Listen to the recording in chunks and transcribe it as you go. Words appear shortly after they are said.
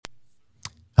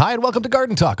Hi, and welcome to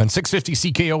Garden Talk on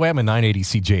 650 CKOM and 980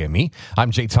 CJME. I'm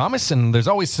Jay Thomas, and there's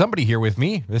always somebody here with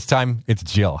me. This time, it's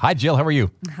Jill. Hi, Jill. How are you?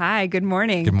 Hi, good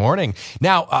morning. Good morning.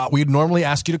 Now, we'd normally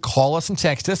ask you to call us and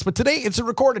text us, but today it's a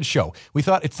recorded show. We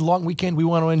thought it's a long weekend. We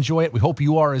want to enjoy it. We hope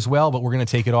you are as well, but we're going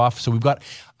to take it off. So we've got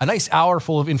a nice hour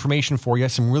full of information for you,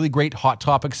 some really great hot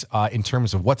topics in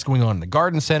terms of what's going on in the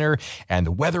garden center and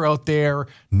the weather out there,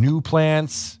 new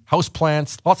plants, house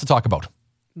plants, lots to talk about.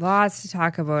 Lots to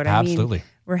talk about. Absolutely. I mean,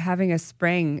 we're having a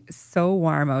spring so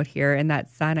warm out here, and that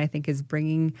sun, I think, is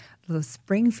bringing the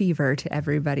spring fever to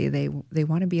everybody. They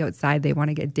want to be outside. They want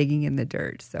to get digging in the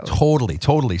dirt. So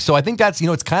Totally. So I think that's,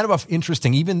 it's kind of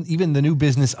interesting. Even the new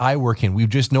business I work in, we've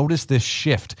just noticed this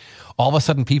shift. All of a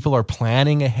sudden, people are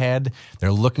planning ahead.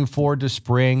 They're looking forward to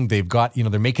spring. They've got,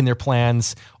 they're making their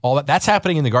plans. All that's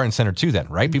happening in the garden center too then,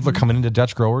 right? Mm-hmm. People are coming into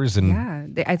Dutch Growers and...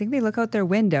 Yeah, I think they look out their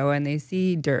window and they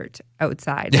see dirt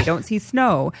outside. They don't see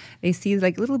snow. They see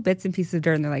like little bits and pieces of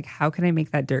dirt and they're like, how can I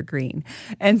make that dirt green?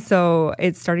 And so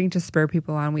it's starting to spur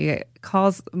people on. We get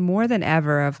calls more than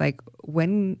ever of like,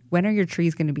 when are your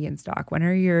trees going to be in stock? When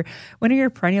are your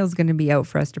perennials going to be out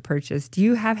for us to purchase? Do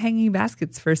you have hanging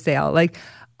baskets for sale? Like,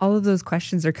 all of those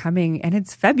questions are coming, and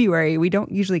it's February. We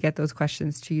don't usually get those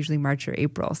questions to usually March or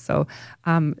April. So,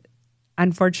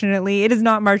 unfortunately, it is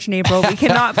not March and April. We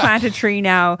cannot plant a tree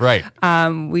now. Right.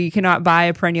 We cannot buy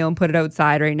a perennial and put it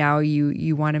outside right now.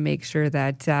 You want to make sure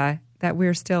that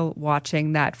we're still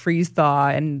watching that freeze thaw.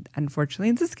 And unfortunately,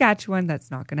 in Saskatchewan,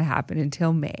 that's not going to happen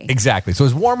until May. Exactly. So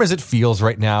as warm as it feels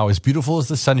right now, as beautiful as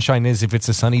the sunshine is, if it's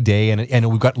a sunny day, and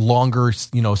we've got longer,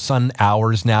 sun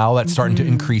hours now, that's starting to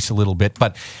increase a little bit,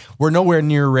 but we're nowhere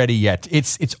near ready yet.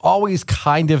 It's always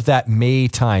kind of that May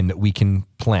time that we can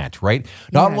plant, right?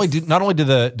 Not only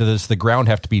does the ground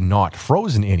have to be not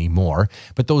frozen anymore,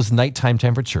 but those nighttime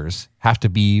temperatures have to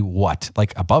be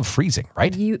like above freezing,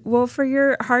 right? For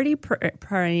your hardy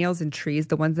perennials and trees,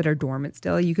 the ones that are dormant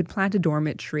still, you could plant a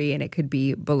dormant tree and it could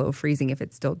be below freezing if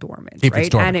it's still dormant, right? It's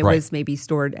dormant, and it was maybe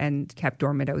stored and kept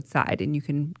dormant outside, and you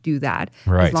can do that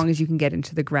as long as you can get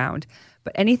into the ground.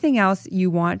 But anything else,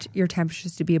 you want your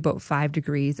temperatures to be about 5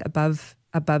 degrees above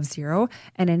zero.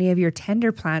 And any of your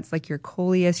tender plants like your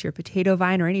coleus, your potato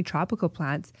vine, or any tropical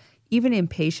plants, even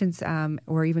impatiens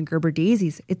or even Gerber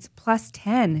daisies, it's plus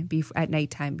 10 at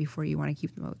nighttime before you want to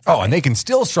keep them outside. Oh, and they can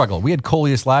still struggle. We had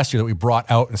coleus last year that we brought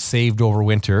out and saved over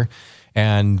winter,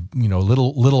 and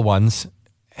little ones.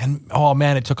 And oh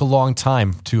man, it took a long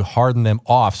time to harden them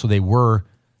off so they were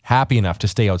happy enough to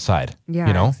stay outside.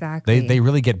 Yeah, exactly. They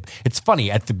really it's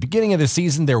funny. At the beginning of the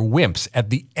season, they're wimps. At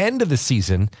the end of the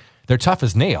season, they're tough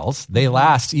as nails. They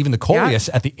last, even the coleus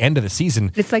at the end of the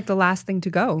season. It's like the last thing to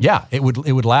go. Yeah, it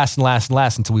would last and last and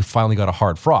last until we finally got a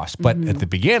hard frost. But at the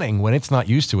beginning, when it's not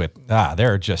used to it,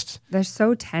 they're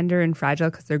so tender and fragile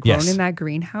because they're grown in that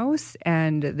greenhouse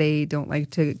and they don't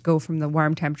like to go from the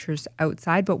warm temperatures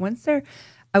outside. But once they're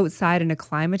outside and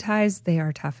acclimatized, they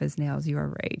are tough as nails. You are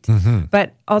right. Mm-hmm.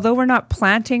 But although we're not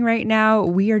planting right now,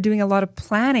 we are doing a lot of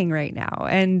planning right now.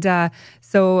 And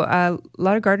so a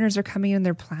lot of gardeners are coming in and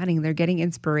they're planning. They're getting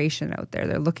inspiration out there.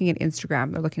 They're looking at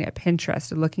Instagram. They're looking at Pinterest.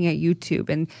 They're looking at YouTube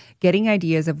and getting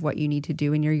ideas of what you need to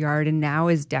do in your yard. And now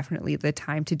is definitely the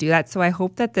time to do that. So I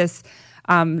hope that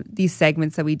these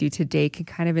segments that we do today can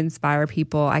kind of inspire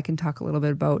people. I can talk a little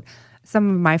bit about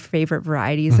some of my favorite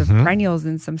varieties of perennials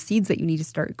and some seeds that you need to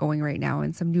start going right now,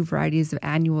 and some new varieties of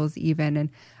annuals even.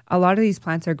 And a lot of these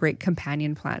plants are great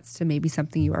companion plants to maybe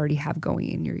something you already have going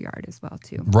in your yard as well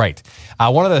too. Right.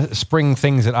 One of the spring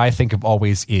things that I think of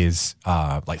always is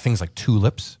like things like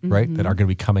tulips, right, that are going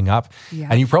to be coming up. Yeah.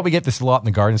 And you probably get this a lot in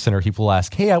the garden center. People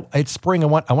ask, hey, it's spring. I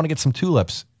want to get some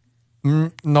tulips.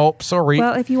 Nope, sorry.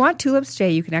 Well, if you want tulips,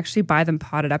 Jay, you can actually buy them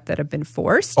potted up that have been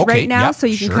forced right now. So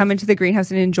you can come into the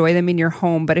greenhouse and enjoy them in your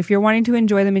home. But if you're wanting to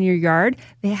enjoy them in your yard,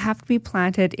 they have to be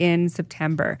planted in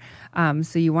September.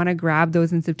 So you want to grab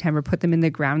those in September, put them in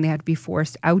the ground. They have to be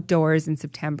forced outdoors in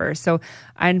September. So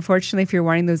unfortunately, if you're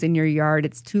wanting those in your yard,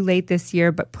 it's too late this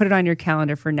year, but put it on your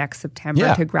calendar for next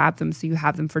September to grab them so you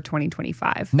have them for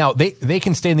 2025. Now, they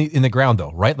can stay in the ground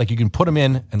though, right? Like you can put them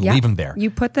in and leave them there.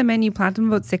 You put them in, you plant them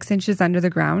about 6 inches under the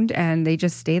ground, and they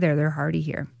just stay there. They're hardy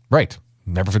here. Right.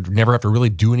 Never have to really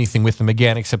do anything with them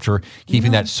again, except for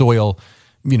keeping that soil,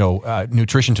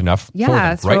 nutrition enough.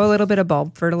 Yeah, throw a little bit of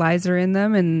bulb fertilizer in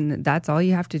them, and that's all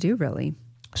you have to do, really.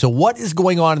 So what is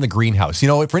going on in the greenhouse?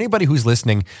 For anybody who's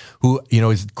listening who,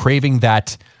 is craving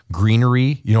that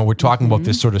greenery, we're talking about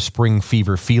this sort of spring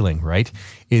fever feeling, right?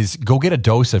 Is go get a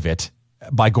dose of it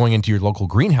by going into your local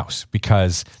greenhouse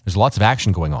because there's lots of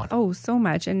action going on. Oh, so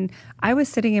much. And I was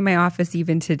sitting in my office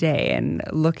even today and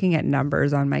looking at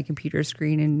numbers on my computer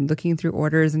screen and looking through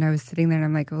orders. And I was sitting there and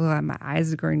I'm like, oh, my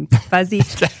eyes are going fuzzy.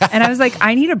 And I was like,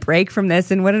 I need a break from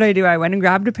this. And what did I do? I went and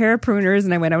grabbed a pair of pruners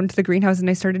and I went out into the greenhouse and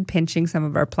I started pinching some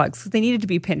of our plugs because they needed to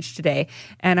be pinched today.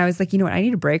 And I was like, you know what? I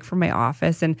need a break from my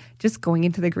office and just going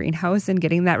into the greenhouse and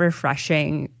getting that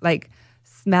refreshing, like,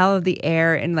 smell of the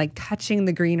air and like touching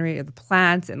the greenery of the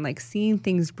plants and like seeing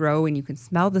things grow and you can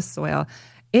smell the soil.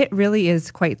 It really is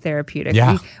quite therapeutic.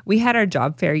 Yeah. We had our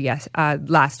job fair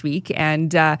last week,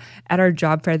 and at our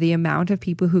job fair, the amount of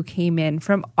people who came in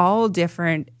from all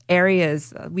different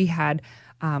areas, we had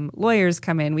lawyers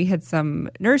come in, we had some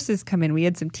nurses come in, we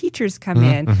had some teachers come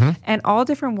in, and all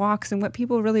different walks. And what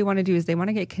people really want to do is they want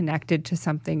to get connected to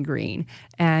something green,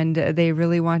 and they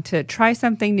really want to try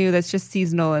something new that's just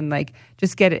seasonal and like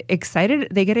just get excited.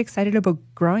 They get excited about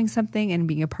growing something and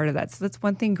being a part of that. So that's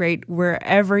one thing great.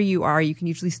 Wherever you are, you can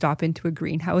usually stop into a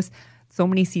greenhouse. So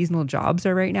many seasonal jobs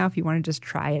are right now if you want to just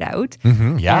try it out.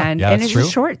 And it's true. a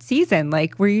short season.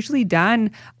 Like we're usually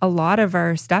done a lot of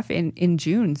our stuff in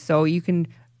June. So you can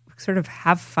sort of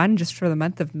have fun just for the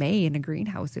month of May in a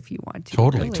greenhouse if you want to.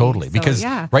 Totally. So, because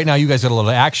right now you guys got a lot of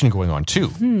action going on too.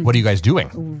 What are you guys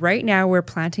doing? Right now we're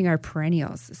planting our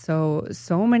perennials.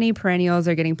 So many perennials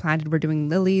are getting planted. We're doing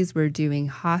lilies, we're doing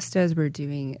hostas, we're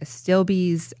doing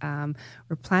astilbes.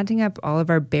 We're planting up all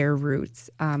of our bare root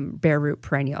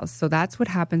perennials. So that's what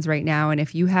happens right now. And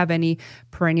if you have any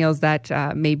perennials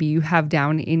that maybe you have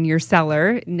down in your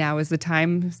cellar, now is the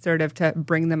time sort of to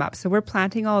bring them up. So we're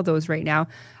planting all of those right now.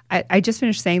 I just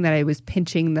finished saying that I was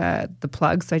pinching the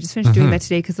plugs. So I just finished doing that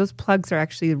today because those plugs are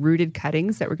actually rooted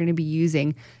cuttings that we're going to be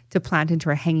using to plant into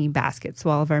our hanging baskets, so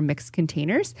all of our mixed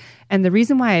containers. And the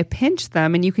reason why I pinch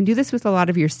them, and you can do this with a lot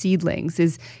of your seedlings,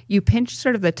 is you pinch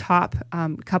sort of the top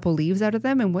couple leaves out of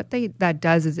them. And what that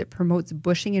does is it promotes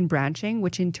bushing and branching,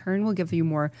 which in turn will give you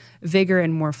more vigor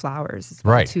and more flowers as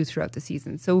well, too, throughout the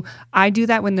season. So I do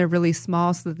that when they're really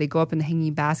small so that they go up in the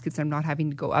hanging baskets. I'm not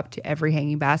having to go up to every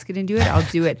hanging basket and do it. I'll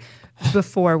do it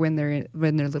before when they're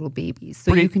little babies.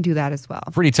 So you can do that as well.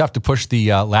 Pretty tough to push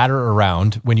the ladder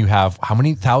around when you have how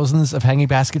many thousands of hanging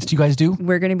baskets do you guys do?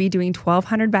 We're going to be doing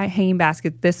 1,200 hanging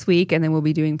baskets this week, and then we'll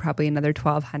be doing probably another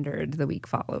 1,200 the week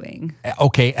following.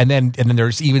 Okay, and then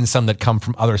there's even some that come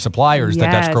from other suppliers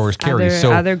that Dutch growers carry.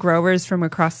 Other growers from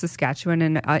across Saskatchewan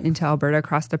and into Alberta,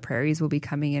 across the prairies, will be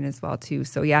coming in as well too.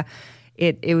 So yeah.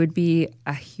 It would be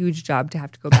a huge job to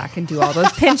have to go back and do all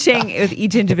those pinching with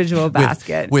each individual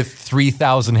basket. With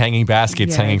 3,000 hanging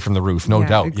baskets hanging from the roof, no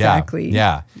doubt. Exactly.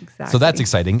 Yeah. So that's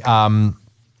exciting. And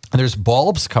there's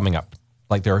bulbs coming up.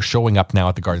 Like they're showing up now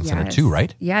at the garden center too,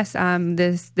 right? Yes.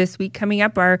 This week coming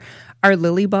up, our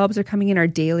lily bulbs are coming in. Our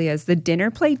dahlias, the dinner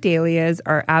plate dahlias,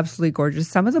 are absolutely gorgeous.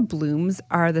 Some of the blooms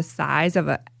are the size of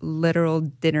a literal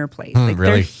dinner plate. Really?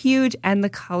 They're huge, and the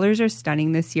colors are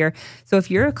stunning this year. So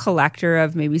if you're a collector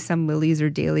of maybe some lilies or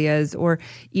dahlias, or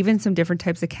even some different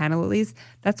types of canna lilies,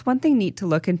 that's one thing neat to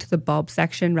look into the bulb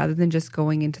section rather than just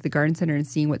going into the garden center and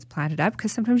seeing what's planted up.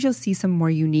 Because sometimes you'll see some more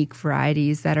unique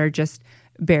varieties that are just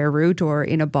bare root or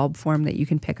in a bulb form that you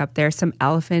can pick up there. Some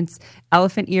elephant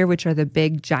ear, which are the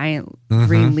big giant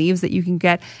green leaves that you can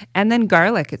get. And then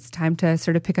garlic. It's time to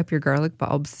sort of pick up your garlic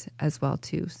bulbs as well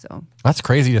too. So that's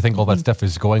crazy to think all that stuff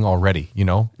is going already, you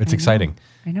know? It's exciting.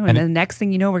 I know. And then the next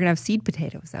thing you know, we're going to have seed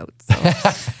potatoes out. So.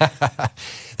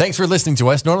 Thanks for listening to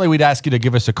us. Normally we'd ask you to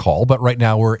give us a call, but right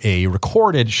now we're a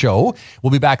recorded show.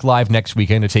 We'll be back live next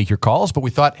weekend to take your calls, but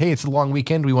we thought, hey, it's a long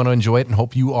weekend. We want to enjoy it and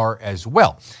hope you are as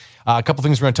well. A couple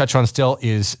things we're going to touch on still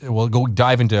is we'll go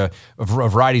dive into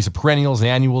varieties of perennials and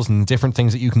annuals and different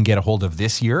things that you can get a hold of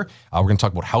this year. We're going to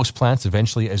talk about houseplants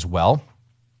eventually as well.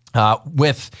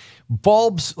 With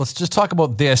bulbs, let's just talk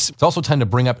about this. It's also time to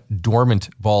bring up dormant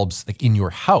bulbs like in your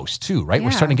house too, right? Yeah.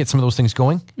 We're starting to get some of those things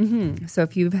going. So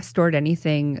if you've stored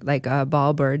anything like a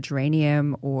bulb or a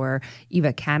geranium or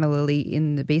even a canna lily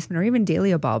in the basement or even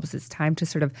dahlia bulbs, it's time to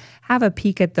sort of have a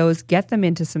peek at those, get them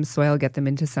into some soil, get them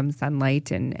into some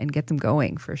sunlight and get them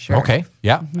going for sure. Okay,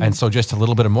 yeah. And so just a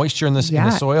little bit of moisture in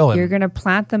the soil. You're going to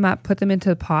plant them up, put them into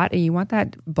the pot, and you want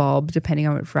that bulb, depending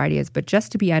on what variety it is, but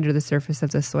just to be under the surface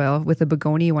of the soil. With a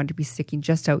begonia, you want to be sticking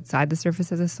just outside the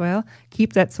surface of the soil.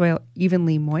 Keep that soil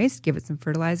evenly moist, give it some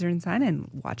fertilizer and sun, and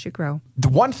watch it grow. The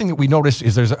one thing that we noticed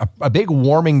is there's a big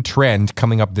warming trend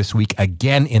coming up this week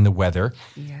again in the weather.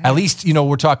 Yes. At least,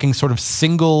 we're talking sort of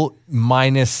single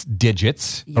minus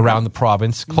digits around the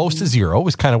province. Close to zero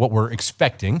is kind of what we're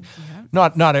expecting.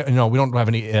 Not we don't have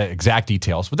any exact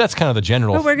details, but that's kind of the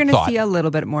general. But we're going to see a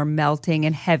little bit more melting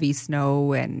and heavy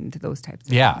snow and those types of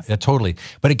things. Yeah, totally.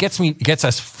 But it gets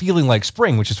us feeling like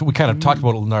spring, which is what we kind of talked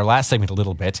about in our last segment a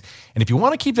little bit. And if you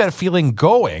want to keep that feeling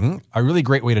going, a really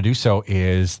great way to do so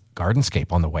is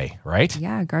Gardenscape on the way, right?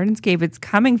 Yeah, Gardenscape. It's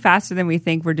coming faster than we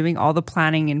think. We're doing all the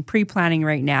planning and pre-planning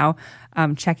right now,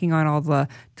 checking on all the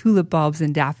tulip bulbs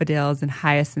and daffodils and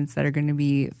hyacinths that are going to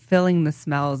be filling the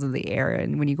smells of the air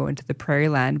and when you go into the prairie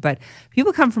land. But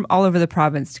people come from all over the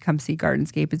province to come see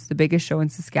Gardenscape. It's the biggest show in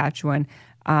Saskatchewan.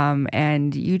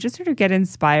 And you just sort of get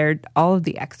inspired. All of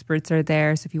the experts are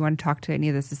there. So if you want to talk to any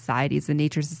of the societies, the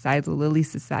Nature Society, the Lily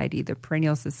Society, the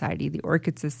Perennial Society, the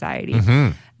Orchid Society,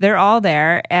 they're all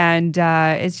there. And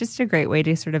it's just a great way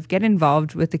to sort of get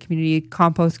involved with the community.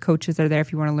 Compost coaches are there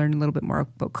if you want to learn a little bit more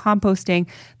about composting.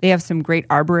 They have some great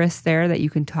arborists there that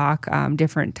you can talk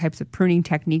different types of pruning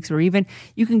techniques, or even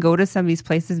you can go to some of these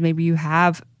places. Maybe you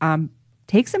have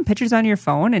take some pictures on your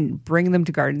phone and bring them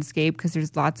to Gardenscape, because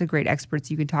there's lots of great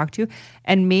experts you can talk to.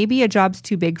 And maybe a job's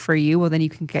too big for you. Well, then you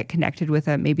can get connected with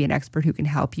maybe an expert who can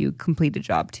help you complete a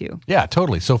job too. Yeah,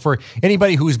 totally. So for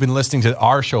anybody who's been listening to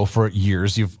our show for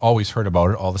years, you've always heard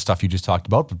about it, all the stuff you just talked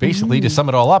about. But basically, to sum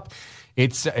it all up,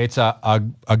 it's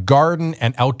a garden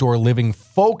and outdoor living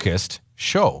focused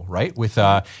show, right? With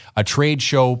a trade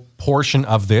show portion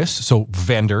of this. So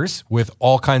vendors with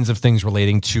all kinds of things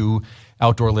relating to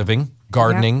outdoor living,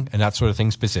 gardening, and that sort of thing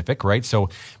specific, right? So,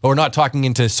 but we're not talking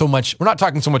so much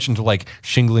into like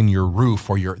shingling your roof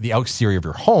or the exterior of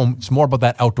your home. It's more about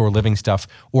that outdoor living stuff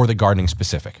or the gardening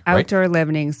specific, right? Outdoor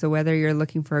living. So whether you're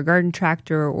looking for a garden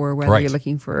tractor or whether you're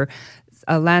looking for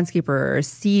a landscaper or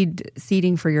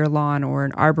seeding for your lawn or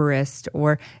an arborist,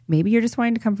 or maybe you're just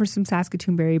wanting to come for some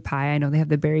Saskatoon berry pie. I know they have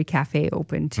the Berry Cafe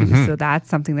open too. So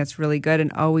that's something that's really good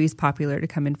and always popular to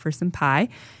come in for some pie.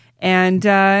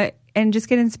 And just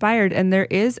get inspired. And there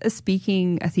is a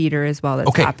speaking theater as well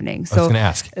that's happening. So I was going to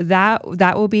ask.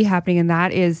 That will be happening, and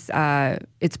that is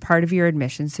it's part of your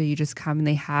admission. So you just come, and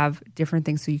they have different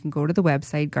things. So you can go to the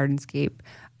website Gardenscape.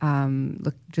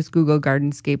 Just Google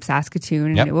Gardenscape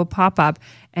Saskatoon, and it will pop up,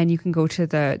 and you can go to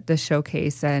the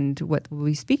showcase and what we'll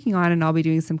be speaking on. And I'll be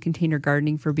doing some container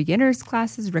gardening for beginners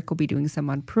classes. Rick will be doing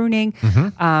some on pruning.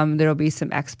 There'll be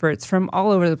some experts from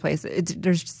all over the place.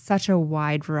 There's such a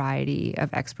wide variety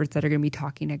of experts that are going to be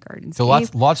talking at Gardenscape. So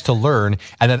lots to learn.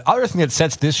 And then other thing that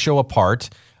sets this show apart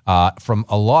from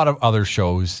a lot of other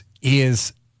shows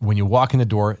is when you walk in the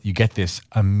door, you get this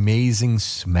amazing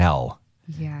smell.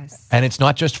 Yes. And it's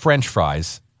not just French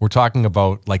fries. We're talking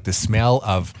about like the smell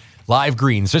of live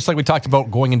greens. Just like we talked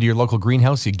about going into your local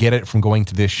greenhouse, you get it from going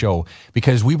to this show,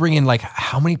 because we bring in like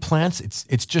how many plants?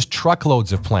 It's just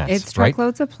truckloads of plants. It's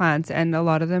truckloads of plants, and a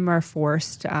lot of them are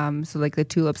forced. So like the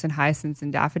tulips and hyacinths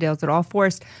and daffodils, they're all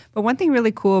forced. But one thing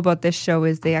really cool about this show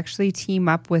is they actually team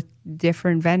up with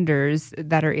different vendors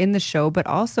that are in the show, but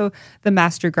also the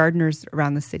master gardeners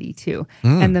around the city too.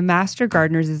 And the master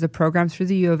gardeners is a program through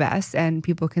the U of S, and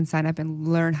people can sign up and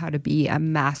learn how to be a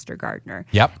master gardener.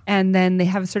 And then they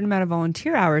have a certain amount of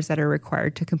volunteer hours that are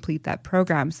required to complete that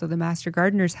program. So the master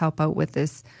gardeners help out with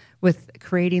this, with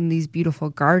creating these beautiful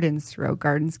gardens throughout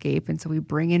Gardenscape. And so we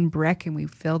bring in brick and we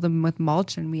fill them with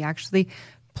mulch, and we actually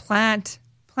plant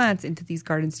plants into these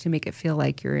gardens to make it feel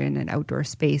like you're in an outdoor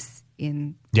space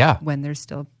when there's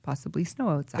still possibly snow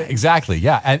outside. Exactly,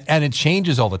 yeah. And it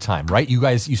changes all the time, right?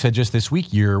 You said just this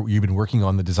week you've been working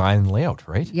on the design and layout,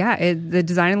 right? Yeah, the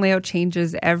design and layout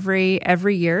changes every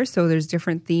year. So there's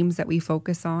different themes that we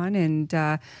focus on. And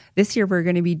this year we're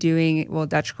going to be doing,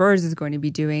 Dutch Growers is going to be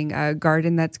doing a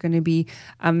garden that's going to be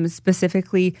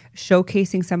specifically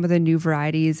showcasing some of the new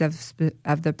varieties of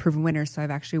the proven winners. So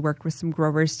I've actually worked with some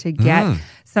growers to get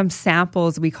some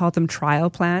samples. We call them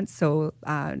trial plants. So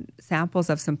samples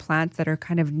of some plants that are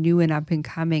kind of new and up and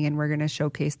coming, and we're going to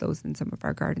showcase those in some of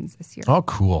our gardens this year. Oh,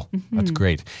 cool. That's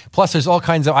great. Plus, there's all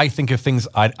kinds of, I think of things,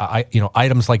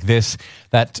 items like this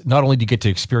that not only do you get to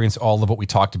experience all of what we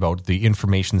talked about, the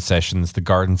information sessions, the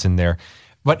gardens in there,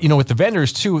 but, with the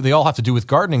vendors too, they all have to do with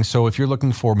gardening. So if you're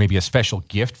looking for maybe a special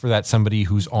gift for that somebody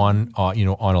who's on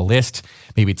a list,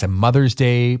 maybe it's a Mother's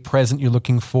Day present you're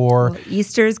looking for. Well,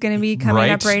 Easter is going to be coming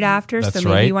up right after. That's so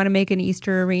maybe you want to make an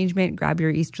Easter arrangement, grab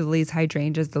your Easter lilies,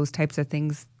 hydrangeas, those types of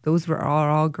things. Those are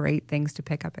all great things to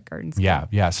pick up at Gardenscape.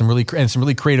 Yeah. Some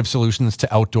really creative solutions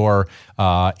to outdoor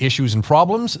issues and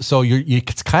problems. So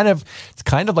it's kind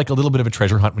of like a little bit of a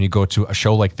treasure hunt when you go to a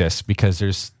show like this, because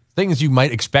there's things you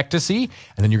might expect to see,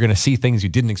 and then you're going to see things you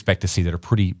didn't expect to see that are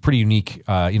pretty unique,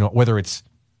 whether it's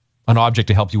an object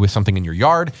to help you with something in your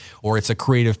yard, or it's a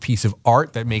creative piece of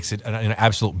art that makes it an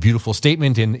absolute beautiful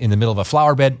statement in the middle of a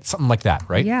flower bed, something like that,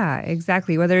 right? Yeah,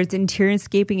 exactly. Whether it's interior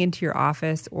scaping into your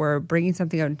office or bringing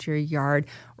something out into your yard,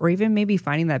 or even maybe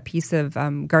finding that piece of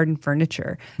garden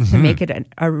furniture to make it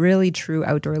a really true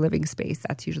outdoor living space.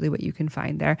 That's usually what you can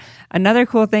find there. Another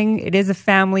cool thing, it is a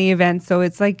family event, so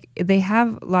it's like they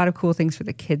have a lot of cool things for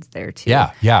the kids there too.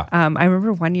 Yeah. I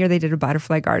remember one year they did a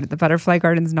butterfly garden. The butterfly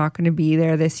garden's not going to be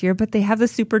there this year, but they have the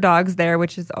super dogs there,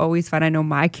 which is always fun. I know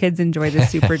my kids enjoy the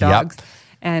super dogs.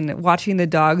 And watching the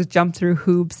dogs jump through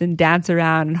hoops and dance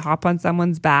around and hop on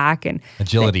someone's back and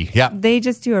agility. They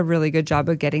just do a really good job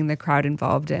of getting the crowd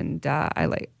involved. And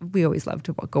we always love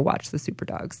to go watch the super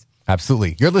dogs.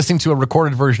 Absolutely. You're listening to a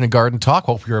recorded version of Garden Talk.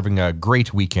 Hope you're having a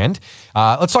great weekend.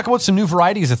 Let's talk about some new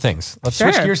varieties of things. Let's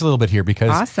switch gears a little bit here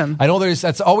because I know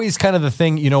that's always kind of the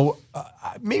thing,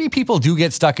 maybe people do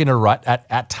get stuck in a rut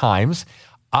at times.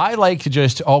 I like to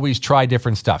just always try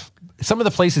different stuff. Some of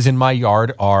the places in my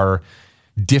yard are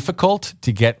difficult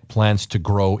to get plants to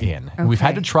grow in. Okay. We've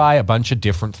had to try a bunch of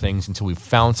different things until we've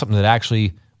found something that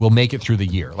actually will make it through the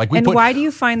year. Why do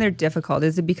you find they're difficult?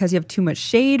 Is it because you have too much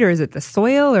shade, or is it the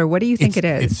soil, or what do you think it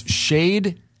is? It's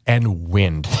shade and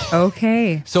wind.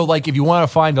 Okay. So if you want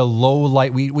to find a low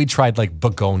light, we tried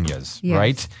begonias,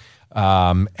 right?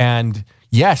 And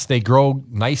yes, they grow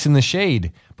nice in the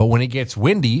shade, but when it gets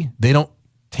windy, they don't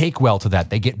take well to that.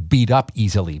 They get beat up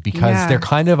easily because they're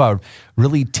kind of a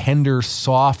really tender,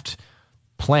 soft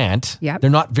plant. Yep. They're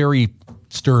not very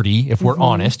sturdy, if we're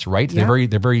honest, right? They're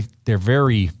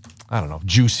very, I don't know,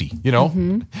 juicy, They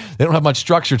don't have much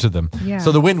structure to them. Yeah.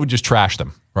 So the wind would just trash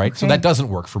them, right? Okay. So that doesn't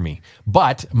work for me.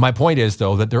 But my point is,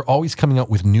 though, that they're always coming out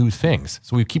with new things.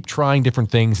 So we keep trying different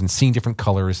things and seeing different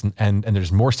colors, and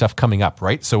there's more stuff coming up,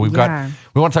 right? So we want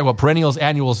to talk about perennials,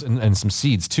 annuals, and some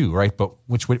seeds too, right? But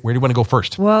where do you want to go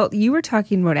first? Well, you were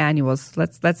talking about annuals.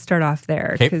 Let's start off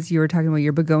there because you were talking about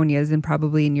your begonias, and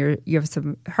probably you have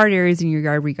some hard areas in your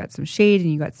yard where you got some shade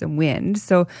and you got some wind.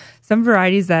 So some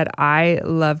varieties that I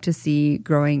love to see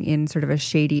growing in sort of a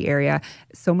shady area,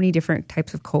 so many different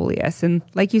types of coleus. And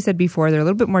like you said before, they're a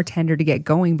little bit more tender to get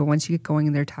going, but once you get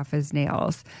going, they're tough as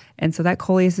nails. And so that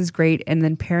coleus is great. And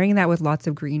then pairing that with lots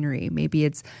of greenery. Maybe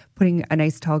it's putting a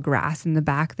nice tall grass in the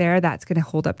back there. That's going to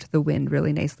hold up to the wind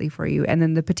really nicely for you. And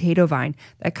then the potato vine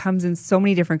that comes in so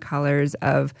many different colors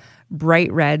of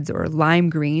bright reds or lime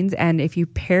greens. And if you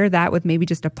pair that with maybe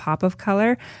just a pop of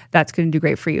color, that's going to do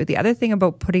great for you. The other thing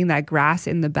about putting that grass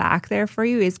in the back there for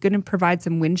you is going to provide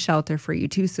some wind shelter for you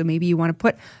too. So maybe you want to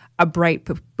put a bright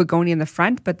begonia in the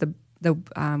front, but the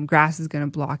grass is going to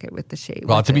block it with the shade.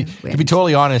 Well, to be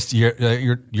totally honest,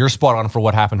 you're spot on for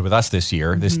what happened with us this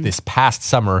year. This past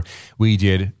summer, we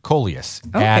did coleus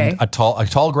and a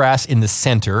tall grass in the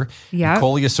center. Yeah,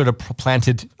 coleus sort of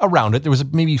planted around it. There was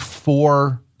maybe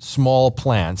 4 small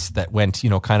plants that went,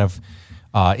 kind of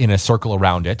in a circle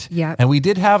around it. Yeah. And we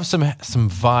did have some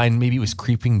vine, maybe it was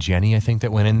Creeping Jenny, I think,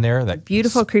 that went in there. That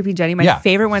beautiful Creeping Jenny. My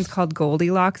favorite one's called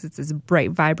Goldilocks. It's this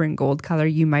bright, vibrant gold color.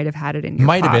 You might have had it in your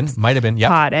Might have been, yeah.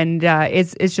 Pot. And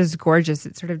it's just gorgeous.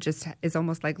 It sort of just is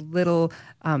almost like little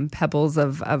pebbles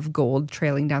of gold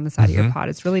trailing down the side of your pot.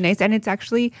 It's really nice. And it's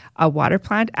actually a water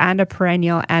plant and a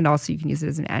perennial, and also you can use it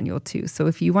as an annual too. So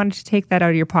if you wanted to take that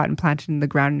out of your pot and plant it in the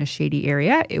ground in a shady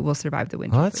area, it will survive the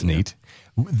winter. Oh, that's neat.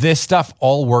 This stuff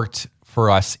all worked for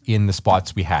us in the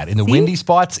spots we had, in the windy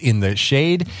spots, in the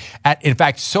shade. In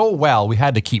fact, so well, we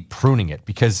had to keep pruning it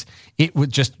because it would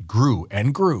just grew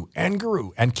and grew and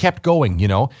grew and kept going,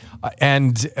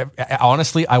 And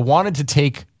honestly, I wanted to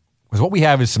take, because what we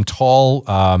have is some tall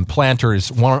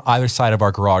planters, one on either side of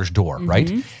our garage door, right?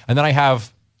 And then I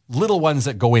have little ones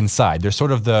that go inside. They're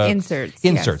sort of the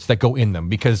inserts that go in them,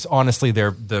 because honestly,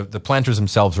 the planters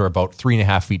themselves are about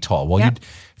 3.5 feet tall. Well,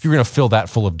 if you're going to fill that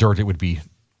full of dirt, it would be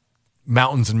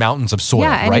mountains and mountains of soil.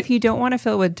 Yeah, and right? if you don't want to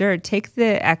fill it with dirt, take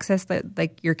the excess,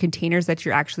 like your containers that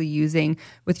you're actually using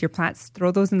with your plants, throw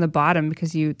those in the bottom,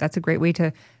 because that's a great way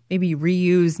to maybe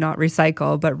reuse, not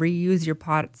recycle, but reuse your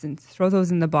pots and throw those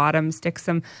in the bottom. Stick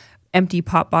some empty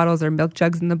pop bottles or milk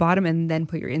jugs in the bottom, and then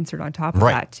put your insert on top of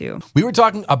that too. We were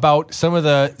talking about some of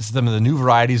the new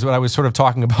varieties when I was sort of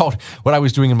talking about what I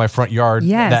was doing in my front yard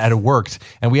that had worked.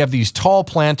 And we have these tall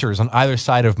planters on either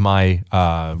side of my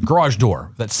garage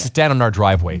door that stand on our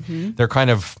driveway. They're kind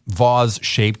of vase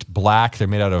shaped, black. They're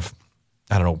made out of,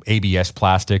 I don't know, ABS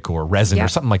plastic or resin or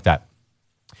something like that.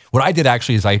 What I did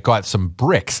actually is I got some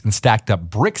bricks and stacked up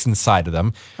bricks inside of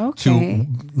them to,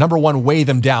 number one, weigh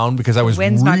them down because I was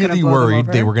really worried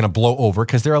they were going to blow over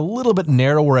because they're a little bit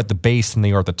narrower at the base than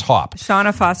they are at the top.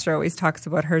 Shauna Foster always talks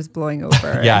about hers blowing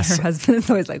over. Yes. And her husband is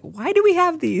always like, why do we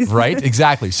have these? Right,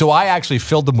 exactly. So I actually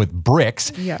filled them with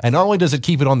bricks. Yeah. And not only does it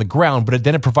keep it on the ground, but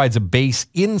then it provides a base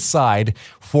inside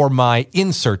for my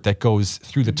insert that goes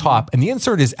through the top. And the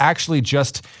insert is actually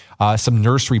just some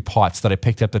nursery pots that I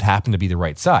picked up that happened to be the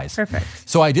right size. Perfect.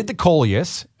 So I did the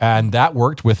coleus, and that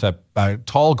worked with a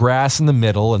tall grass in the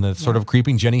middle and the sort of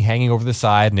creeping Jenny hanging over the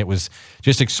side, and it was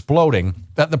just exploding.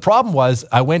 But the problem was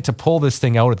I went to pull this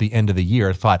thing out at the end of the year.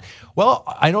 I thought, well,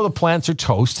 I know the plants are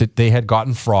toast. They had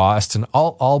gotten frost, and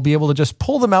I'll be able to just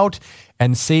pull them out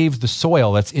and save the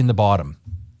soil that's in the bottom.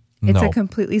 It's a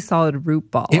completely solid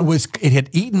root ball. It had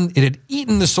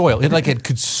eaten the soil. It had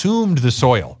consumed the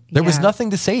soil. There was nothing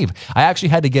to save. I actually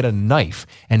had to get a knife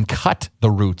and cut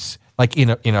the roots like in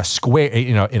a square,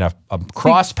 in a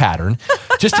cross pattern,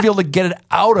 just to be able to get it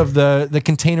out of the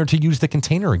container to use the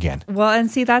container again. Well,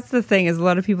 and see, that's the thing is a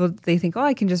lot of people, they think,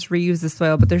 I can just reuse the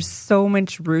soil, but there's so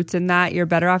much roots in that. You're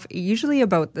better off usually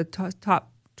about the top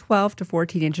 12 to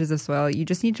 14 inches of soil, you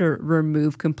just need to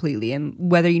remove completely. And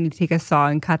whether you need to take a saw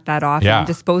and cut that off and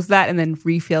dispose that and then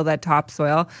refill that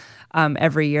topsoil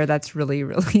every year, that's really,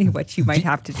 really what you might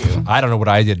have to do. I don't know what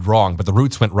I did wrong, but the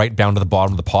roots went right down to the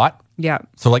bottom of the pot. Yeah.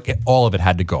 So all of it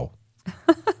had to go.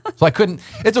 So I couldn't.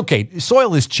 It's okay.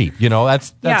 Soil is cheap.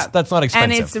 That's not expensive.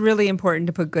 And it's really important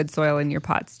to put good soil in your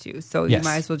pots too. So you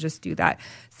might as well just do that.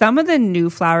 Some of the new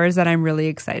flowers that I'm really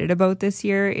excited about this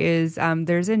year is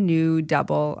there's a new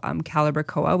double caliber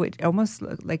koa, which almost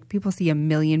like people see a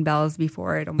million bells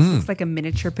before. It almost looks like a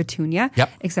miniature petunia,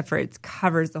 except for it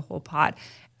covers the whole pot.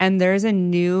 And there's a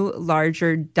new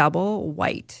larger double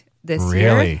white this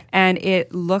year, and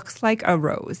it looks like a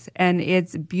rose, and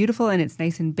it's beautiful, and it's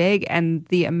nice and big, and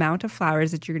the amount of flowers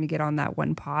that you're going to get on that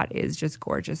one pot is just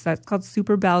gorgeous. That's called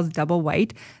Super Bells Double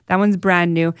White. That one's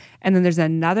brand new. And then there's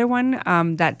another one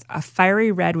that's a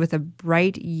fiery red with a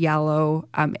bright yellow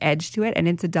edge to it, and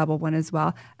it's a double one as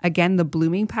well. Again, the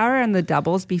blooming power and the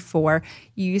doubles before,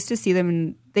 you used to see them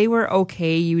and they were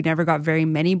okay. You never got very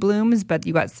many blooms, but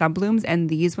you got some blooms, and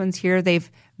these ones here,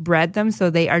 they've bred them, so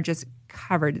they are just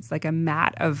covered. It's like a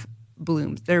mat of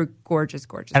blooms. They're gorgeous,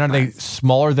 gorgeous. And are flowers. they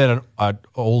smaller than an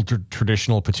older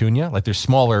traditional petunia? Like they're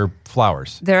smaller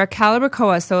flowers? They're a caliber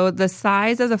koa, so the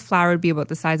size of the flower would be about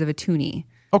the size of a toonie.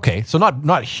 Okay, so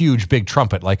not huge, big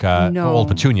trumpet like an old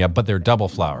petunia, but they're double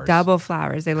flowers. Double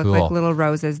flowers. They look like little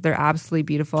roses. They're absolutely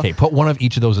beautiful. Okay, put one of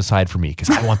each of those aside for me because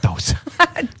I want those.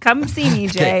 Come see me,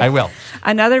 Jay. Okay, I will.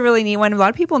 Another really neat one. A lot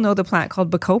of people know the plant called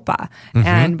bacopa,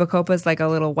 and bacopa is like a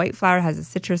little white flower, has a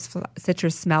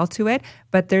citrus smell to it.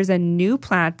 But there's a new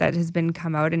plant that has been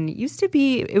come out, and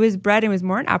it was bred. It was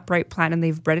more an upright plant, and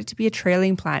they've bred it to be a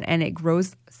trailing plant, and it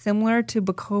grows similar to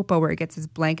bacopa, where it gets this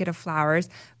blanket of flowers,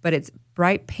 but it's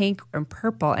bright pink and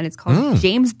purple, and it's called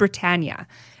James Britannia.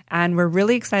 And we're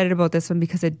really excited about this one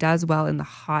because it does well in the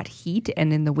hot heat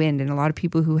and in the wind. And a lot of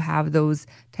people who have those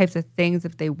types of things,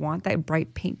 if they want that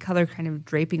bright pink color kind of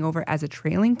draping over as a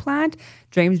trailing plant,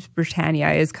 James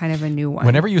Britannia is kind of a new one.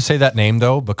 Whenever you say that name,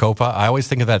 though, bacopa, I always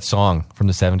think of that song from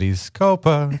the 70s,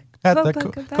 Copa. At the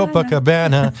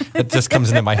Copacabana. It just comes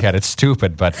into my head. It's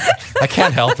stupid, but I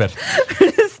can't help it.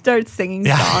 Start singing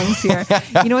songs here.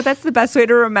 You know what? That's the best way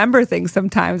to remember things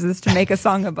sometimes is to make a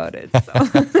song about it. So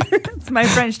it's my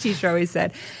French teacher always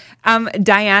said.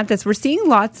 Dianthus. We're seeing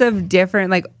lots of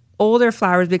different older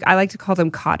flowers. I like to call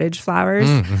them cottage flowers.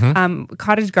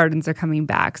 Cottage gardens are coming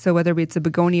back. So whether it's a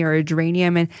begonia or a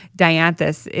geranium, and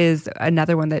dianthus is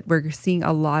another one that we're seeing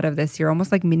a lot of this year,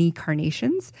 almost like mini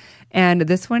carnations. And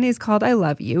this one is called I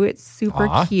Love You. It's super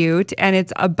cute, and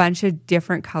it's a bunch of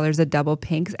different colors of double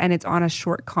pinks, and it's on a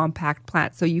short, compact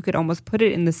plant. So you could almost put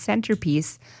it in the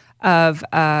centerpiece of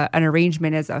an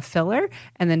arrangement as a filler,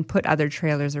 and then put other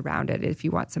trailers around it if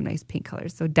you want some nice pink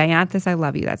colors. So Dianthus, I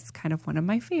Love You. That's kind of one of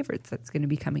my favorites that's going to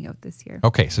be coming out this year.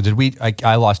 Okay, so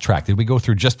I lost track. Did we go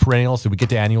through just perennials? Did we get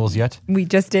to annuals yet? We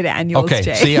just did annuals, okay,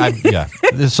 Jay. see,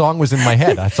 the song was in my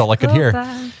head. That's all I could hear.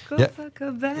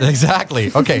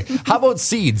 Exactly. Okay. How about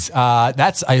seeds?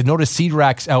 I noticed seed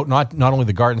racks out, not only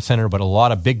the garden center, but a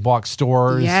lot of big box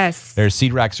stores. Yes. There's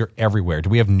seed racks are everywhere.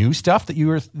 Do we have new stuff that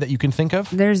you can think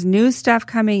of? There's new stuff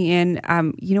coming in.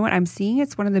 You know what? I'm seeing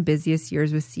it's one of the busiest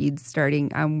years with seeds starting.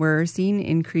 We're seeing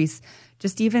increase,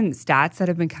 just even stats that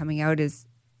have been coming out is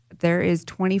there is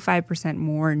 25%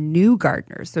 more new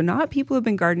gardeners. So not people who've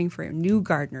been gardening for new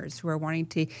gardeners who are wanting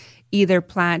to either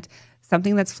plant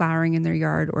something that's flowering in their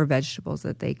yard or vegetables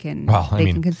that they can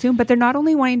can consume. But they're not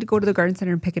only wanting to go to the garden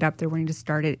center and pick it up, they're wanting to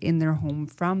start it in their home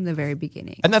from the very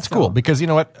beginning. And that's cool because you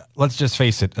know what? Let's just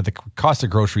face it, the cost of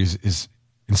groceries is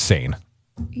insane.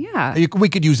 Yeah. We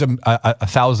could use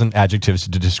 1,000 adjectives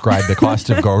to describe the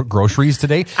cost of groceries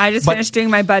today. I just finished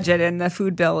doing my budget and the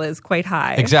food bill is quite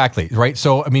high. Exactly, right?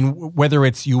 So, I mean, whether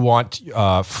it's you want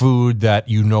food that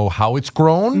you know how it's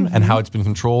grown and how it's been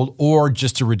controlled, or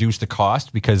just to reduce the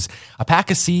cost, because a pack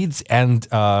of seeds and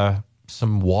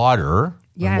some water...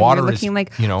 Yeah, water you're looking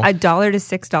like $1 to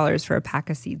 $6 for a pack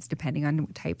of seeds, depending on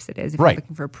what types it is. If you're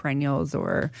looking for perennials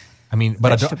or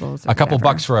vegetables, a couple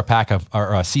bucks for a pack of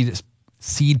or a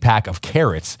seed pack of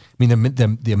carrots. I mean,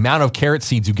 the amount of carrot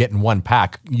seeds you get in one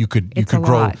pack, you could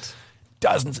grow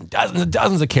dozens and dozens and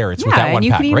dozens of carrots with that one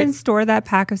pack, right? And you can even store that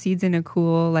pack of seeds in a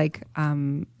cool,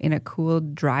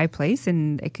 dry place,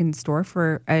 and it can store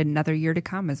for another year to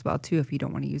come as well, too, if you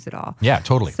don't want to use it all. Yeah,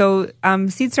 totally. So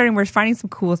seed starting, we're finding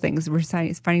some cool things. We're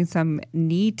finding some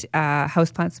neat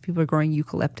houseplants. People are growing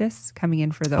eucalyptus, coming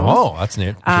in for those. Oh, that's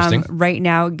neat. Interesting. Right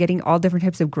now, getting all different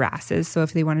types of grasses. So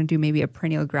if they want to do maybe a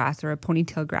perennial grass or a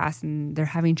ponytail grass, and they're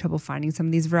having trouble finding some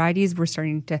of these varieties, we're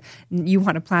starting to, you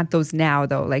want to plant those now,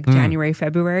 though, like January,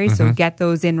 February. So get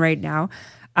those in right now.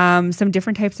 Some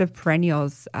different types of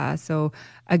perennials. So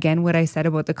again, what I said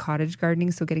about the cottage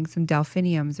gardening, so getting some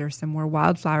delphiniums or some more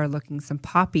wildflower looking, some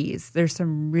poppies. There's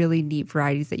some really neat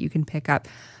varieties that you can pick up.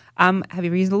 Have you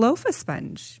ever used a loofah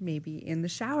sponge maybe in the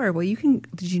shower? Well,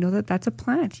 did you know that that's a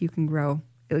plant you can grow?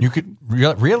 You could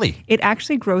really? It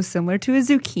actually grows similar to a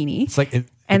zucchini. It's like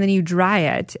and then you dry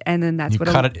it, and then that's what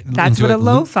a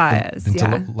loofah is.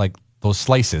 Like those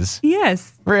slices.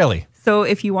 Yes. Really? So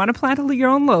if you want to plant your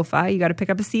own loofah, you got to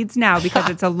pick up the seeds now because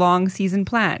it's a long season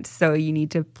plant. So you need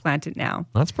to plant it now.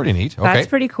 That's pretty neat. Okay. That's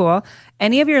pretty cool.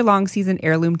 Any of your long season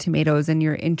heirloom tomatoes and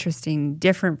your interesting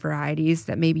different varieties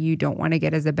that maybe you don't want to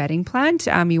get as a bedding plant,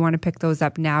 you want to pick those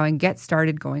up now and get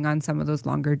started going on some of those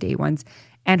longer day ones.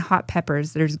 And hot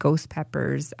peppers, there's ghost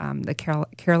peppers, the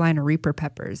Carolina Reaper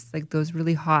peppers, like those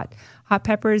really hot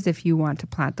peppers. If you want to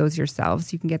plant those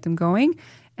yourselves, you can get them going.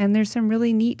 And there's some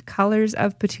really neat colors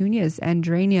of petunias and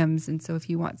geraniums. And so if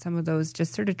you want some of those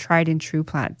just sort of tried and true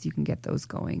plants, you can get those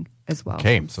going as well.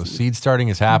 Okay, so seed starting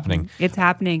is happening. It's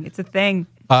happening. It's a thing.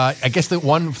 I guess the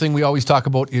one thing we always talk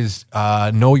about is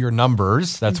know your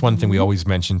numbers. That's one thing we always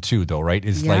mention too, though, right?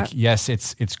 Is like, yes,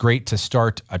 it's great to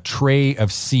start a tray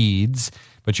of seeds,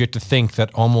 but you have to think that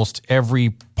almost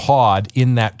every pod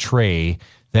in that tray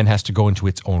then has to go into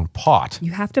its own pot.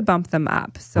 You have to bump them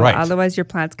up. So otherwise your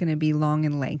plant's going to be long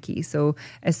and lanky. So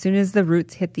as soon as the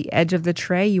roots hit the edge of the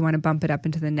tray, you want to bump it up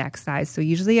into the next size. So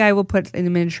usually I will put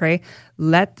them in a tray,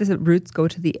 let the roots go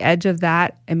to the edge of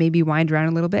that and maybe wind around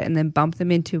a little bit and then bump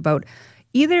them into about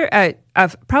either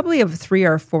probably a 3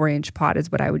 or 4 inch pot is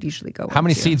what I would usually go with. How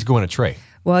many seeds go in a tray?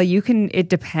 Well, it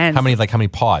depends. How many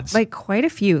pods? Like quite a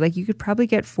few. Like you could probably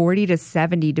get 40 to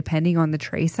 70 depending on the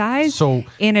tray size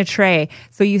in a tray.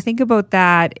 So you think about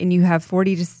that and you have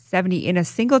 40 to 70 in a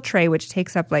single tray, which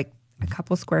takes up like a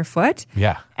couple square foot.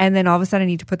 Yeah. And then all of a sudden I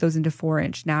need to put those into 4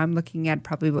 inch. Now I'm looking at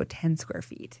probably about 10 square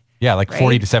feet. Yeah, like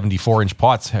 40 to 74 inch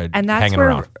pots hanging around. And that's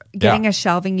where getting a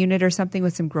shelving unit or something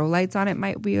with some grow lights on it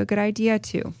might be a good idea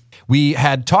too. We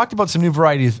had talked about some new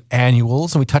varieties of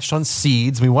annuals and we touched on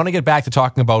seeds. We want to get back to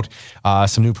talking about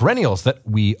some new perennials that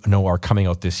we know are coming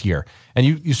out this year. And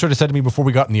you sort of said to me before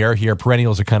we got in the air here,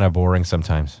 perennials are kind of boring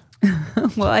sometimes.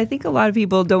 Well, I think a lot of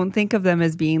people don't think of them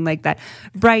as being like that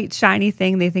bright, shiny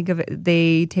thing. They think of it,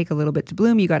 they take a little bit to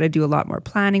bloom. You got to do a lot more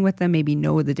planning with them, maybe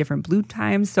know the different bloom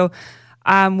times. So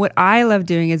what I love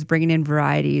doing is bringing in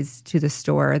varieties to the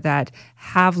store that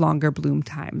have longer bloom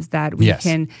times that we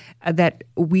that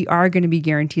we are going to be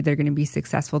guaranteed they're going to be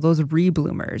successful. Those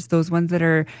rebloomers, those ones that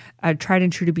are tried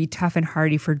and true to be tough and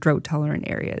hardy for drought tolerant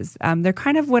areas. They're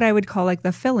kind of what I would call like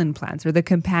the fill-in plants or the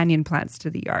companion plants to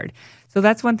the yard. So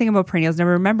that's one thing about perennials. Now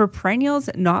remember, perennials,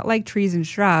 not like trees and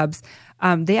shrubs,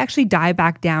 they actually die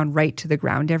back down right to the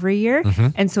ground every year. Mm-hmm.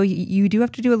 And so you do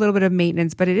have to do a little bit of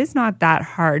maintenance, but it is not that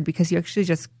hard because you actually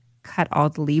just cut all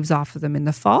the leaves off of them in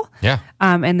the fall. Yeah.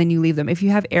 And then you leave them. If you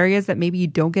have areas that maybe you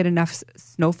don't get enough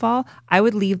snowfall, I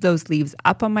would leave those leaves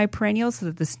up on my perennials so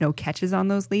that the snow catches on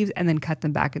those leaves and then cut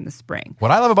them back in the spring.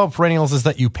 What I love about perennials is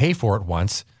that you pay for it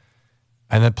once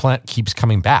and the plant keeps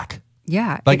coming back.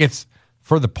 Yeah. Like it's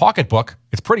for the pocketbook,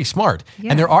 it's pretty smart.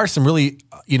 Yeah. And there are some really,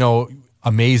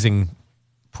 amazing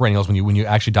perennials when you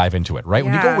actually dive into it, right?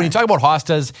 Yeah. When you talk about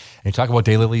hostas and you talk about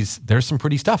daylilies, there's some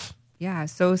pretty stuff. Yeah.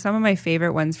 So some of my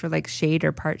favorite ones for like shade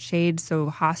or part shade, so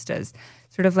hostas,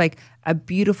 sort sort of like a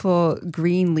beautiful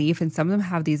green leaf, and some of them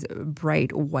have these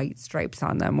bright white stripes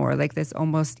on them, or like this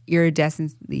almost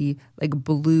iridescently like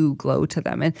blue glow to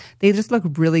them, and they just look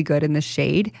really good in the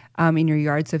shade in your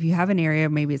yard. So if you have an area,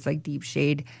 maybe it's like deep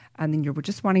shade, and then you're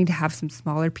just wanting to have some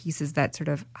smaller pieces that sort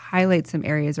of highlight some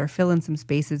areas or fill in some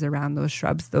spaces around those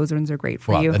shrubs, those ones are great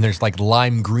for you. And there's like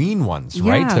lime green ones,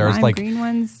 right? There's lime like green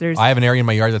ones. I have an area in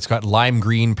my yard that's got lime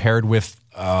green paired with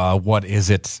what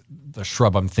is it? The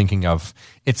shrub I'm thinking of.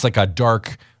 It's like a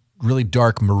really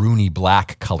dark maroony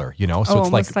black color, So it's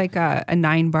almost like a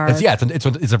 9-bark.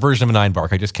 It's a version of a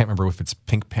 9-bark. I just can't remember if it's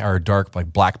pink or dark,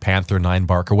 like Black Panther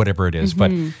 9-bark or whatever it is.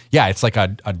 But yeah, it's like a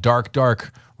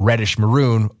dark reddish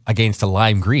maroon against a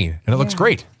lime green, and it looks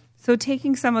great. So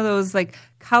taking some of those like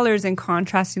colors and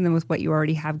contrasting them with what you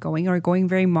already have going, or going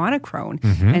very monochrome,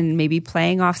 and maybe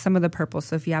playing off some of the purple.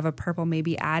 So if you have a purple,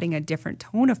 maybe adding a different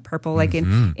tone of purple, like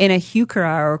in a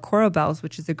heuchera or coral bells,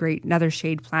 which is another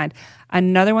shade plant.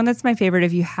 Another one that's my favorite,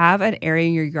 if you have an area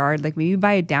in your yard, like maybe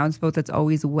buy a downspout that's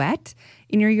always wet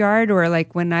in your yard, or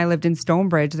like when I lived in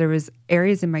Stonebridge, there was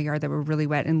areas in my yard that were really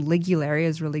wet, and ligularia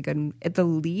is really good. And the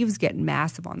leaves get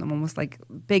massive on them, almost like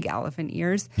big elephant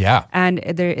ears. Yeah. And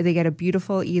they get a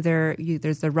beautiful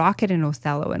there's the rocket and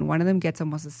Othello, and one of them gets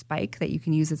almost a spike that you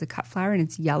can use as a cut flower, and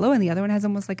it's yellow, and the other one has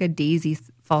almost like a daisy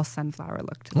false sunflower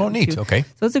look to them. Oh, neat. Too. Okay. So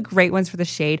those are great ones for the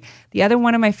shade. The other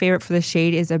one of my favorite for the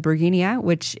shade is a Bergenia,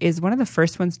 which is one of the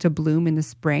first ones to bloom in the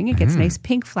spring. It gets a nice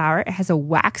pink flower. It has a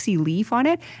waxy leaf on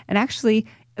it, and actually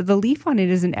the leaf on it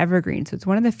is an evergreen. So it's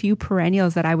one of the few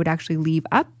perennials that I would actually leave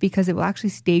up because it will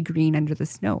actually stay green under the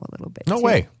snow a little bit. No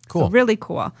way. Cool. So really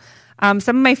cool.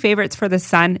 Some of my favorites for the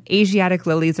sun, Asiatic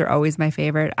lilies are always my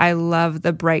favorite. I love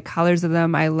the bright colors of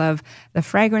them. I love the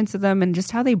fragrance of them and just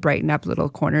how they brighten up little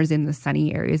corners in the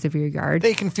sunny areas of your yard.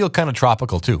 They can feel kind of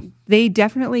tropical too. They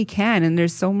definitely can. And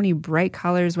there's so many bright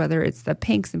colors, whether it's the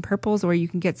pinks and purples, or you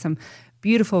can get some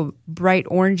beautiful bright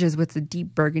oranges with the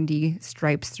deep burgundy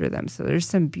stripes through them. So there's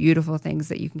some beautiful things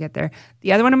that you can get there.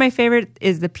 The other one of my favorite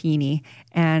is the peony.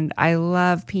 And I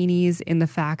love peonies in the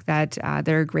fact that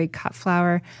they're a great cut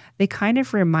flower. They kind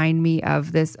of remind me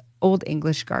of this old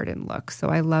English garden look. So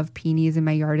I love peonies in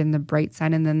my yard in the bright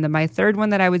sun. And then my third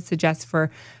one that I would suggest for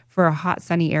a hot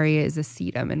sunny area is a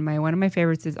sedum. And one of my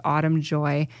favorites is Autumn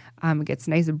Joy. It gets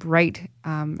nice bright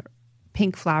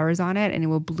pink flowers on it, and it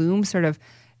will bloom sort of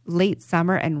late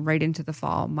summer and right into the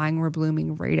fall. Mine were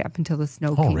blooming right up until the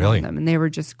snow came on them, and they were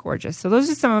just gorgeous. So those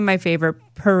are some of my favorite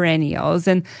perennials,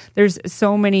 and there's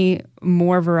so many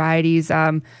more varieties.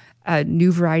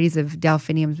 New varieties of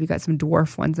delphiniums. We got some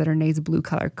dwarf ones that are nice blue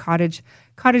color. Cottage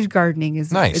gardening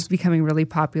is becoming really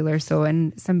popular. So,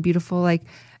 and some beautiful, like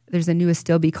there's a new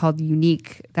astilbe called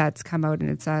Unique that's come out,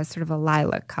 and it's a sort of a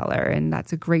lilac color, and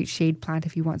that's a great shade plant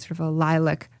if you want sort of a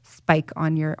lilac spike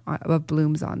on your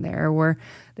blooms on there. Or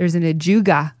there's an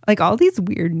ajuga, like all these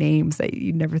weird names that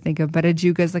you'd never think of, but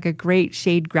ajuga is like a great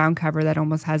shade ground cover that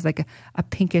almost has like a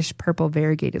pinkish purple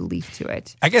variegated leaf to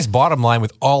it. I guess bottom line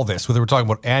with all this, whether we're talking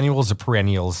about annuals or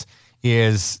perennials,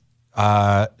 is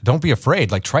don't be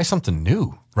afraid. Like try something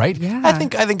new, right? Yeah.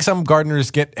 I think some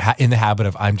gardeners get in the habit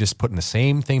of, I'm just putting the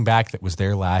same thing back that was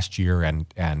there last year, and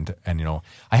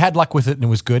I had luck with it and it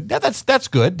was good. Yeah, that's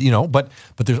good, but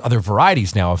there's other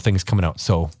varieties now of things coming out.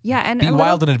 So yeah, and be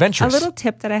wild and adventurous. A little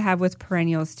tip that I have with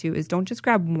perennials too is don't just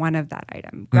grab one of that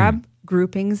item. Grab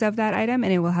groupings of that item,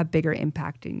 and it will have bigger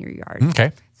impact in your yard.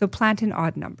 Okay. So plant in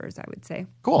odd numbers, I would say.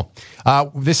 Cool.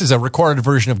 This is a recorded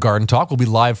version of Garden Talk. We'll be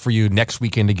live for you next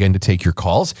weekend again to take your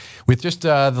calls. With just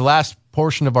the last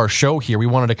portion of our show here, we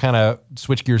wanted to kind of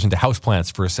switch gears into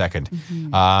houseplants for a second.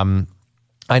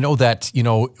 I know that,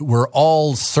 we're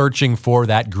all searching for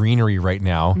that greenery right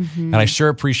now. And I sure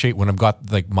appreciate when I've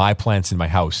got like my plants in my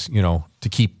house, to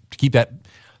keep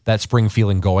that spring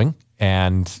feeling going.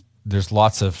 And there's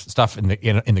lots of stuff in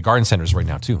the garden centers right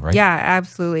now too, right? Yeah,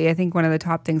 absolutely. I think one of the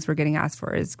top things we're getting asked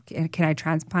for is, can I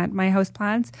transplant my house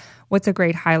plants? What's a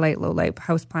great highlight, low light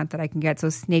house plant that I can get? So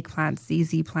snake plants,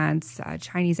 ZZ plants,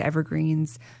 Chinese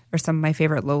evergreens are some of my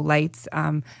favorite low lights.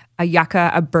 A yucca,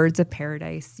 a birds of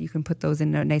paradise. You can put those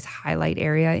in a nice highlight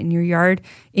area in your yard,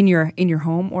 in your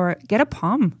home, or get a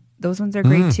palm. Those ones are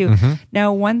great too.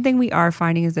 Now, one thing we are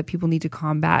finding is that people need to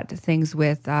combat things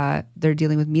with, they're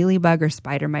dealing with mealybug or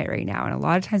spider mite right now. And a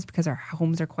lot of times because our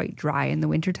homes are quite dry in the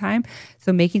wintertime.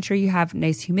 So making sure you have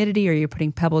nice humidity, or you're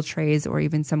putting pebble trays or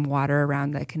even some water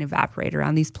around that can evaporate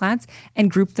around these plants, and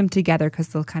group them together because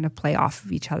they'll kind of play off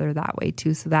of each other that way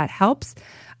too. So that helps.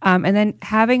 And then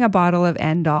having a bottle of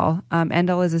Endol.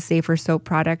 Endol is a safer soap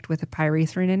product with a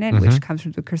pyrethrin in it, which comes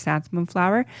from the chrysanthemum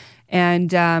flower.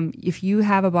 And if you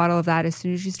have a bottle of that, as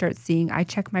soon as you start seeing, I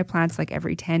check my plants like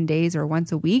every 10 days or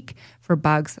once a week for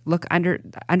bugs. Look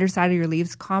underside of your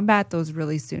leaves, combat those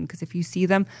really soon. Because if you see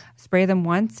them, spray them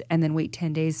once and then wait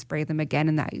 10 days, spray them again.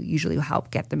 And that usually will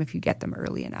help get them if you get them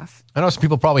early enough. I know some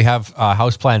people probably have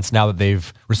houseplants now that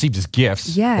they've received as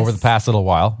gifts over the past little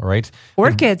while, right?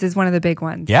 Orchids is one of the big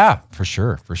ones. Yeah, for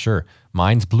sure.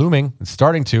 Mine's blooming. It's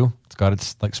starting to. It's got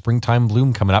its like springtime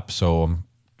bloom coming up. So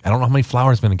I don't know how many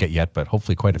flowers I'm going to get yet, but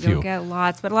hopefully quite a few. You'll get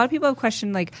lots. But a lot of people have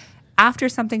questioned, like, after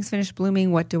something's finished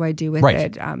blooming, what do I do with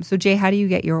it? So, Jay, how do you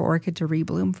get your orchid to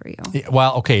rebloom for you?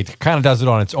 Well, okay, it kind of does it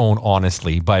on its own,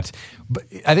 honestly. But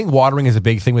I think watering is a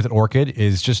big thing with an orchid,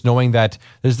 is just knowing that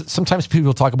sometimes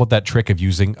people talk about that trick of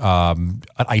using an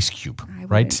ice cube,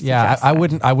 right? Yeah, I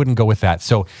wouldn't go with that.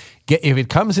 So if it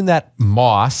comes in that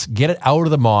moss, get it out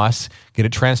of the moss, get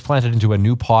it transplanted into a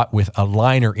new pot with a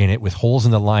liner in it, with holes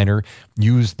in the liner.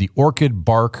 Use the orchid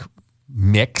bark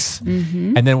mix.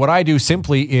 And then what I do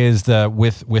simply is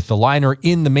with the liner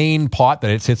in the main pot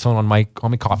that it sits on my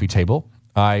coffee table,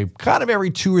 I kind of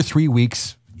every 2 or 3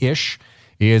 weeks ish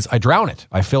is I drown it.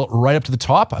 I fill it right up to the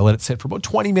top. I let it sit for about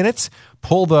 20 minutes,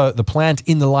 pull the plant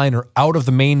in the liner out of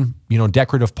the main,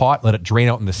 decorative pot, let it drain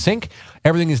out in the sink.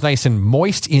 Everything is nice and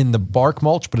moist in the bark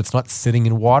mulch, but it's not sitting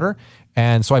in water.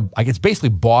 And so I it's basically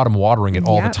bottom watering it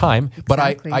all the time. But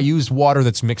I use water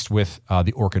that's mixed with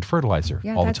the orchid fertilizer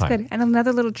all the time. Good. And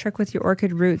another little trick with your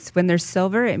orchid roots, when they're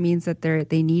silver, it means that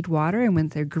they need water. And when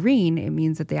they're green, it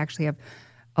means that they actually have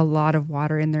a lot of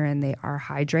water in there and they are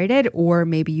hydrated, or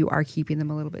maybe you are keeping them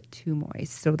a little bit too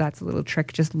moist. So that's a little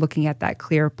trick. Just looking at that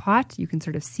clear pot, you can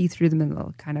sort of see through them and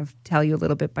they'll kind of tell you a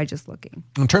little bit by just looking.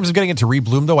 In terms of getting it to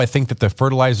rebloom, though, I think that the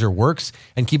fertilizer works,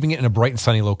 and keeping it in a bright and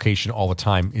sunny location all the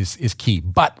time is key,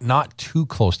 but not too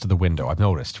close to the window, I've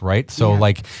noticed, right? So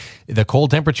like the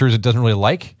cold temperatures it doesn't really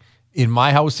like. In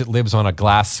my house, it lives on a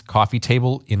glass coffee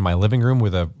table in my living room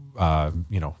with a,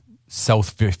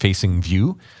 south-facing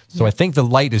view. So I think the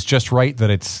light is just right, that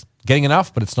it's getting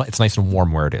enough, but it's nice and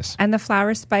warm where it is. And the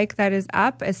flower spike that is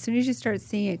up, as soon as you start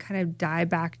seeing it kind of die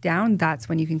back down, that's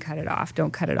when you can cut it off.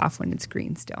 Don't cut it off when it's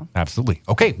green still. Absolutely.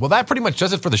 Okay, well, that pretty much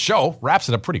does it for the show. Wraps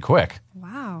it up pretty quick.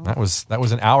 Wow. That was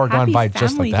an hour gone by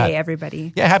just like that. Happy Family Day,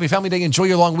 everybody. Yeah, happy Family Day. Enjoy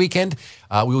your long weekend.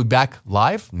 We will be back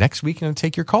live next week and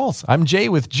take your calls. I'm Jay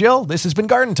with Jill. This has been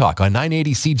Garden Talk on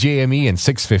 980 CJME and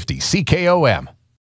 650 CKOM.